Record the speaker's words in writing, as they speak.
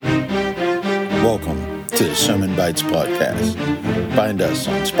Welcome to the Sermon Bites Podcast. Find us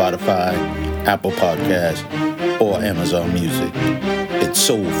on Spotify, Apple Podcasts, or Amazon Music. It's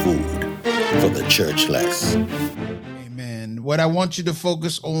soul food for the churchless. Amen. What I want you to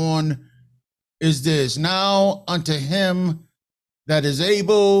focus on is this. Now unto him that is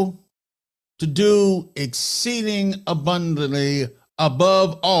able to do exceeding abundantly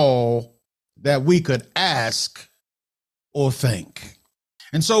above all that we could ask or think.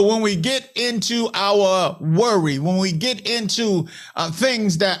 And so when we get into our worry, when we get into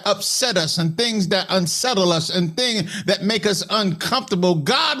things that upset us and things that unsettle us and things that make us uncomfortable,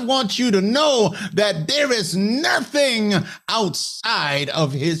 God wants you to know that there is nothing outside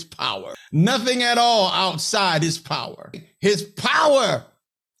of his power. Nothing at all outside his power. His power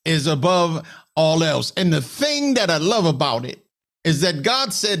is above all else. And the thing that I love about it is that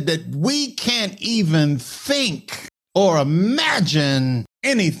God said that we can't even think or imagine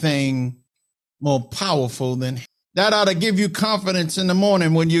anything more powerful than him. That ought to give you confidence in the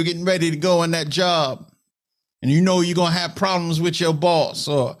morning when you're getting ready to go in that job. And you know you're going to have problems with your boss,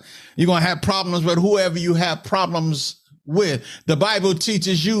 or you're going to have problems with whoever you have problems with. The Bible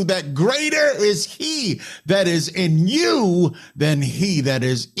teaches you that greater is he that is in you than he that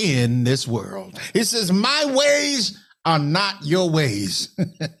is in this world. It says, my ways are not your ways.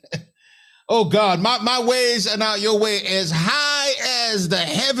 Oh God, my ways are not your way. As high as the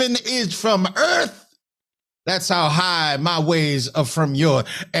heaven is from earth, that's how high my ways are from yours.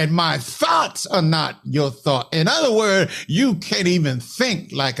 And my thoughts are not your thought. In other words, you can't even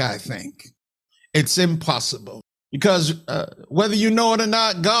think like I think. It's impossible. Because whether you know it or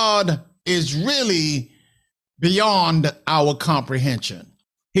not, God is really beyond our comprehension.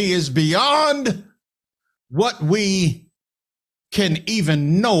 He is beyond what we can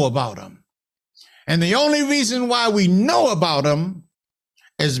even know about him. And the only reason why we know about him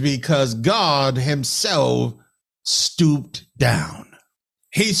is because God himself stooped down.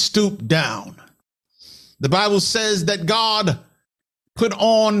 He stooped down. The Bible says that God put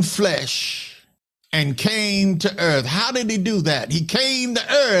on flesh and came to earth. How did he do that? He came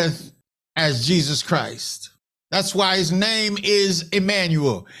to earth as Jesus Christ. That's why his name is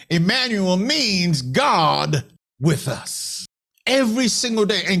Emmanuel. Emmanuel means God with us. Every single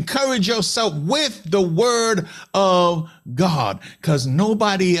day, encourage yourself with the word of God, because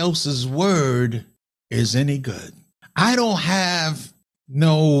nobody else's word is any good. I don't have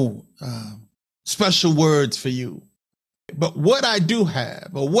no special words for you, but what I do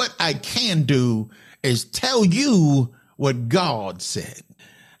have, or what I can do, is tell you what God said.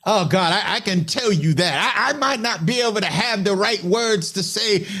 Oh God, I can tell you that. I might not be able to have the right words to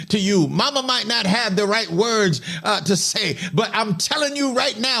say to you. Mama might not have the right words to say, but I'm telling you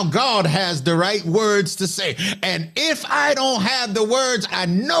right now, God has the right words to say. And if I don't have the words, I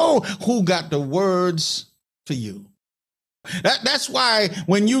know who got the words for you. That's why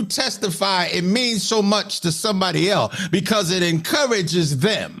when you testify, it means so much to somebody else, because it encourages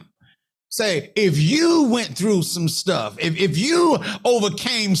them. Say, if you went through some stuff, if you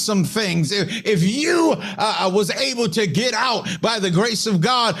overcame some things, if you was able to get out by the grace of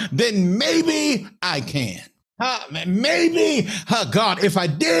God, then maybe I can. Maybe, God, if I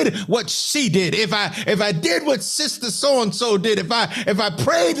did what she did, if I did what sister so-and-so did, if I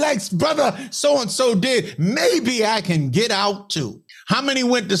prayed like brother so-and-so did, maybe I can get out too. How many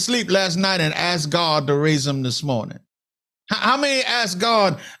went to sleep last night and asked God to raise them this morning? How many asked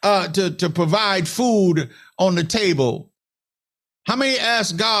God to provide food on the table? How many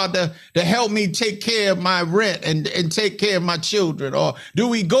asked God to help me take care of my rent and take care of my children? Or do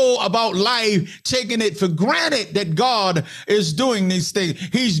we go about life taking it for granted that God is doing these things?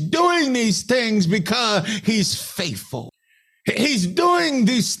 He's doing these things because he's faithful. He's doing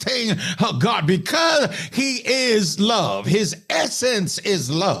these things, oh God, because he is love. His essence is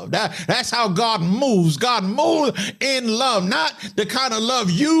love. That's how God moves. God moves in love, not the kind of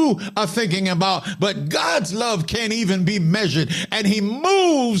love you are thinking about, but God's love can't even be measured. And he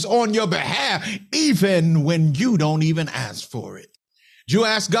moves on your behalf, even when you don't even ask for it. Did you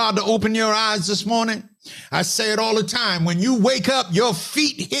ask God to open your eyes this morning? I say it all the time. When you wake up, your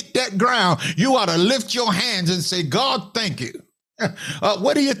feet hit that ground, you ought to lift your hands and say, God, thank you.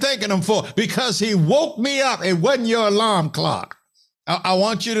 What are you thanking him for? Because he woke me up. It wasn't your alarm clock. I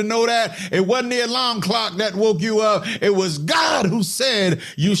want you to know that. It wasn't the alarm clock that woke you up. It was God who said,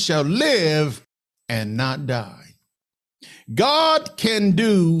 you shall live and not die. God can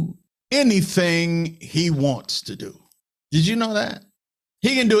do anything he wants to do. Did you know that?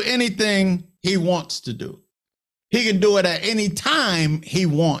 He can do anything he wants to do. He can do it at any time he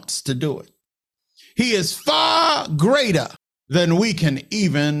wants to do it. He is far greater than we can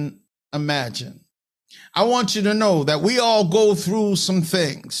even imagine. I want you to know that we all go through some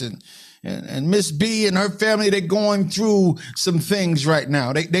things, and Miss B and her family, they're going through some things right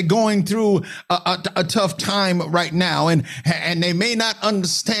now. They're going through a tough time right now, and they may not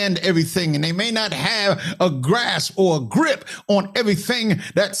understand everything, and they may not have a grasp or a grip on everything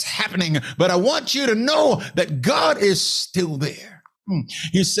that's happening. But I want you to know that God is still there.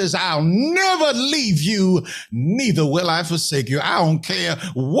 He says, I'll never leave you, neither will I forsake you. I don't care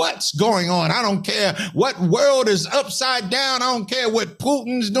what's going on. I don't care what world is upside down. I don't care what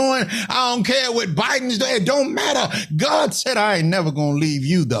Putin's doing. I don't care what Biden's doing. It don't matter. God said, I ain't never going to leave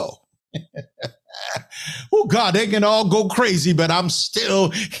you, though. Oh, God, they can all go crazy, but I'm still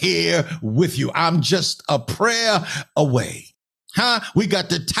here with you. I'm just a prayer away. We got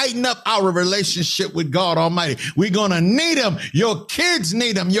to tighten up our relationship with God Almighty. We're going to need him. Your kids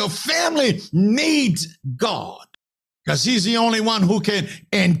need him. Your family needs God, because he's the only one who can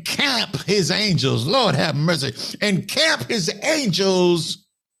encamp his angels. Lord have mercy. Encamp his angels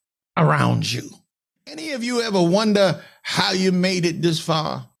around you. Any of you ever wonder how you made it this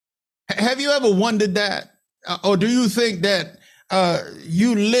far? Have you ever wondered that? Or do you think that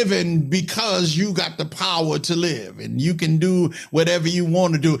you living because you got the power to live and you can do whatever you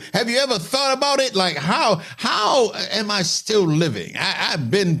want to do? Have you ever thought about it? Like, how am I still living?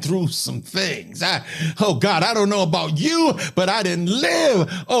 I've been through some things. Oh God, I don't know about you, but I didn't live,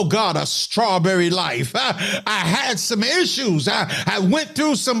 oh God, a strawberry life. I had some issues. I went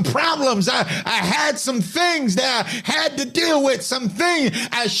through some problems. I had some things that I had to deal with, some things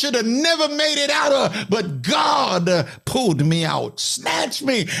I should have never made it out of, but God pulled me out. Snatch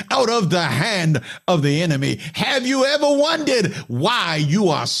me out of the hand of the enemy. Have you ever wondered why you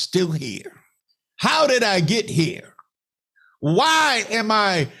are still here? How did I get here? Why am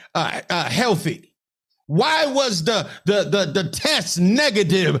I healthy? Why was the test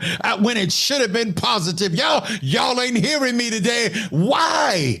negative when it should have been positive? Y'all ain't hearing me today.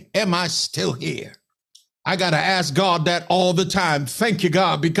 Why am I still here? I got to ask God that all the time. Thank you,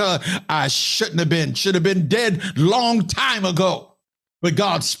 God, because I should have been dead long time ago. But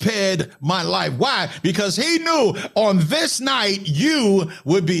God spared my life. Why? Because he knew on this night you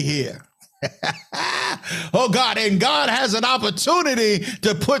would be here. Oh God, and God has an opportunity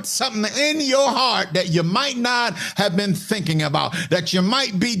to put something in your heart that you might not have been thinking about, that you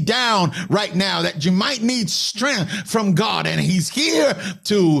might be down right now, that you might need strength from God, and he's here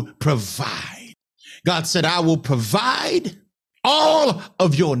to provide. God said, I will provide all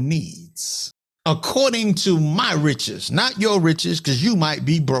of your needs according to my riches, not your riches, because you might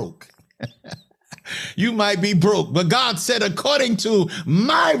be broke. You might be broke. But God said, according to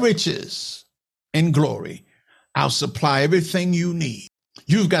my riches and glory, I'll supply everything you need.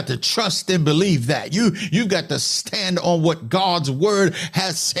 You've got to trust and believe that. You've got to stand on what God's word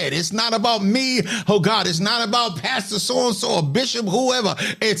has said. It's not about me, oh God. It's not about Pastor so-and-so or Bishop, whoever.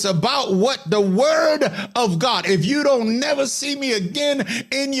 It's about what the word of God. If you don't never see me again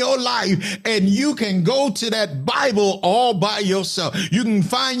in your life, and you can go to that Bible all by yourself. You can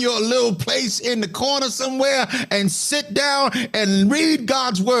find your little place in the corner somewhere and sit down and read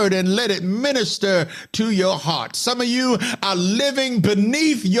God's word and let it minister to your heart. Some of you are living beneath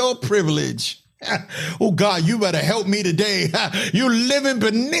your privilege. Oh God, you better help me today. You're living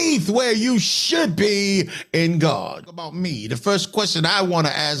beneath where you should be in God. About me, the first question I want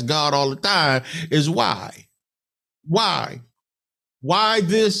to ask God all the time is why? Why? Why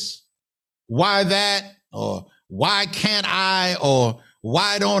this? Why that? Or why can't I? Or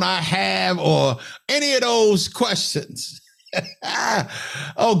why don't I have? Or any of those questions.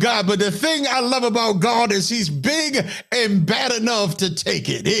 Oh God, but the thing I love about God is he's big and bad enough to take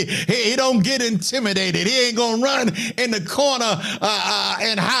it. He don't get intimidated. He ain't gonna run in the corner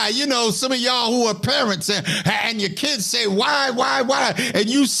and hide. You know, some of y'all who are parents and your kids say, why? And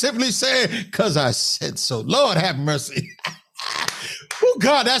you simply say, 'cause I said so. Lord have mercy. Oh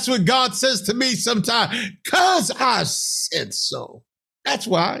God, that's what God says to me sometimes. 'Cause I said so. That's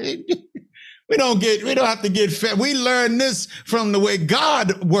why. We don't have to get fed. We learn this from the way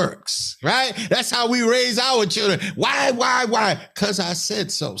God works, right? That's how we raise our children. Why? 'Cause I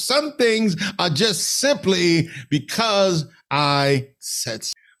said so. Some things are just simply because I said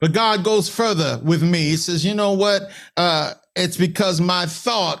so. But God goes further with me. He says, you know what? It's because my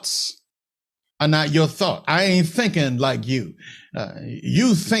thoughts are not your thought. I ain't thinking like you.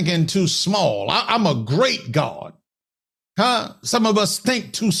 You thinking too small. I'm a great God. Some of us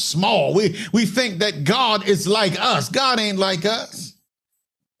think too small. We think that God is like us. God ain't like us.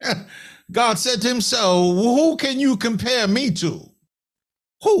 God said to himself, who can you compare me to?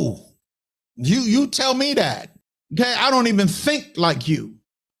 Who? You tell me that. Okay, I don't even think like you.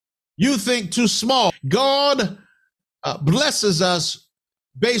 You think too small. God blesses us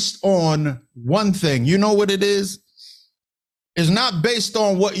based on one thing. You know what it is? It's not based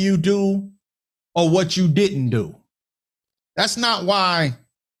on what you do or what you didn't do. That's not why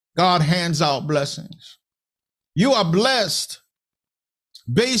God hands out blessings. You are blessed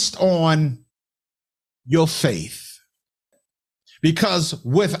based on your faith. Because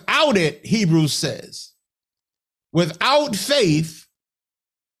without it, Hebrews says, without faith,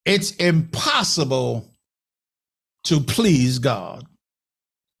 it's impossible to please God.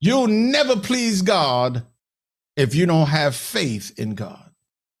 You'll never please God if you don't have faith in God.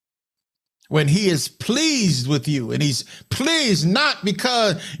 When he is pleased with you, and he's pleased not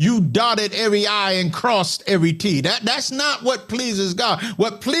because you dotted every I and crossed every T. That's not what pleases God.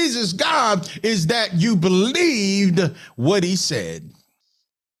 What pleases God is that you believed what he said.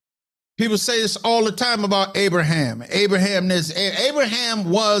 People say this all the time about Abraham. Abraham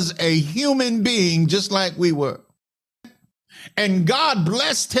was a human being just like we were. And God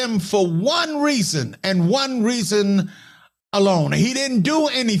blessed him for one reason, and one reason alone. He didn't do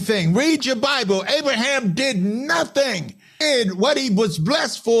anything. Read your Bible. Abraham did nothing. And what he was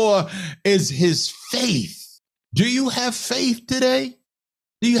blessed for is his faith. Do you have faith today?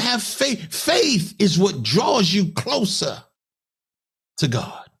 Do you have faith? Faith is what draws you closer to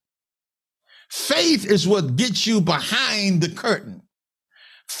God. Faith is what gets you behind the curtain.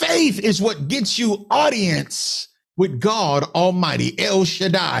 Faith is what gets you audience with God Almighty, El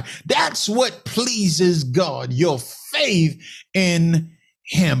Shaddai. That's what pleases God, your faith in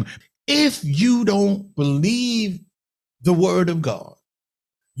him. If you don't believe the word of God,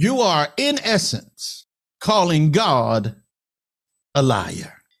 you are in essence calling God a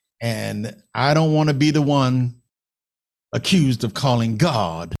liar. And I don't want to be the one accused of calling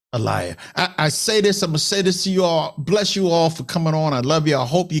God a liar. I say this, I'm going to say this to you all. Bless you all for coming on. I love you. I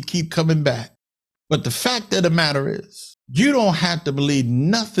hope you keep coming back. But the fact of the matter is, you don't have to believe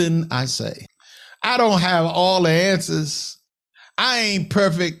nothing I say. I don't have all the answers. I ain't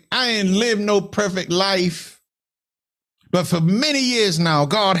perfect. I ain't lived no perfect life. But for many years now,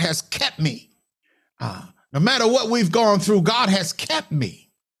 God has kept me. No matter what we've gone through, God has kept me.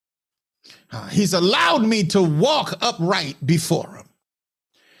 He's allowed me to walk upright before him.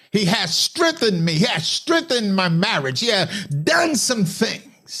 He has strengthened me. He has strengthened my marriage. He has done some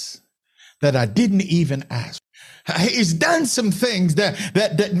things that I didn't even ask. He's done some things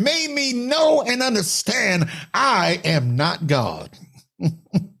that made me know and understand I am not God.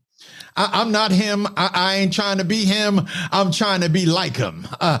 I'm not him. I ain't trying to be him. I'm trying to be like him.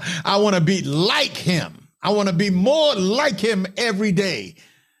 I want to be like him. I want to be more like him every day.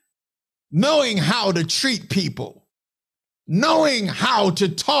 Knowing how to treat people, knowing how to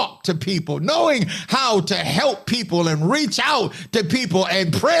talk to people, knowing how to help people and reach out to people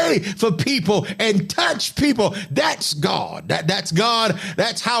and pray for people and touch people. That's God. That's God.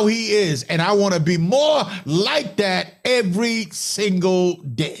 That's how he is. And I want to be more like that every single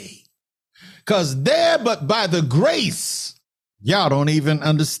day. Because but by the grace, y'all don't even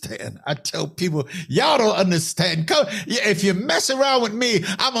understand. I tell people, y'all don't understand. If you mess around with me,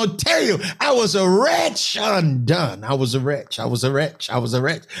 I'm going to tell you, I was a wretch undone. I was a wretch.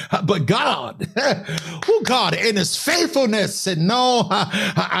 But God, God in his faithfulness said, no,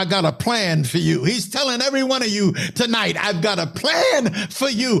 I got a plan for you. He's telling every one of you tonight, I've got a plan for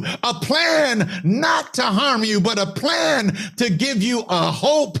you, a plan not to harm you, but a plan to give you a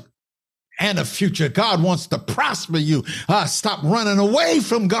hope and a future. God wants to prosper you. Stop running away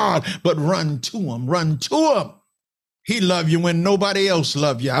from God, but run to him. Run to him. He love you when nobody else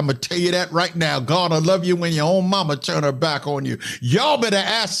love you. I'm going to tell you that right now. God will love you when your own mama turn her back on you. Y'all better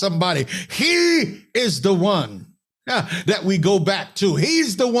ask somebody. He is the one that we go back to.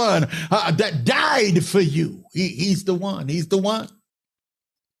 He's the one that died for you. He's the one. He's the one.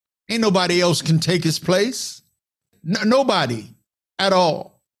 Ain't nobody else can take his place. Nobody at all.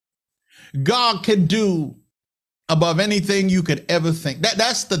 God can do above anything you could ever think.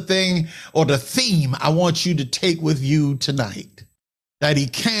 That's the thing or the theme I want you to take with you tonight. That he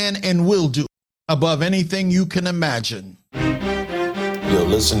can and will do above anything you can imagine. You're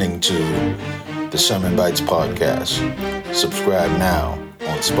listening to the Sermon Bites Podcast. Subscribe now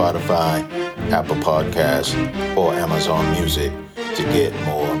on Spotify, Apple Podcasts, or Amazon Music to get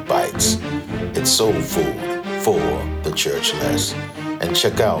more bites. It's soul food for the churchless. And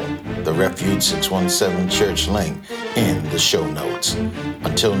check out the Refuge 617 Church link in the show notes.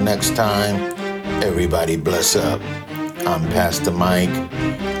 Until next time, everybody bless up. I'm Pastor Mike,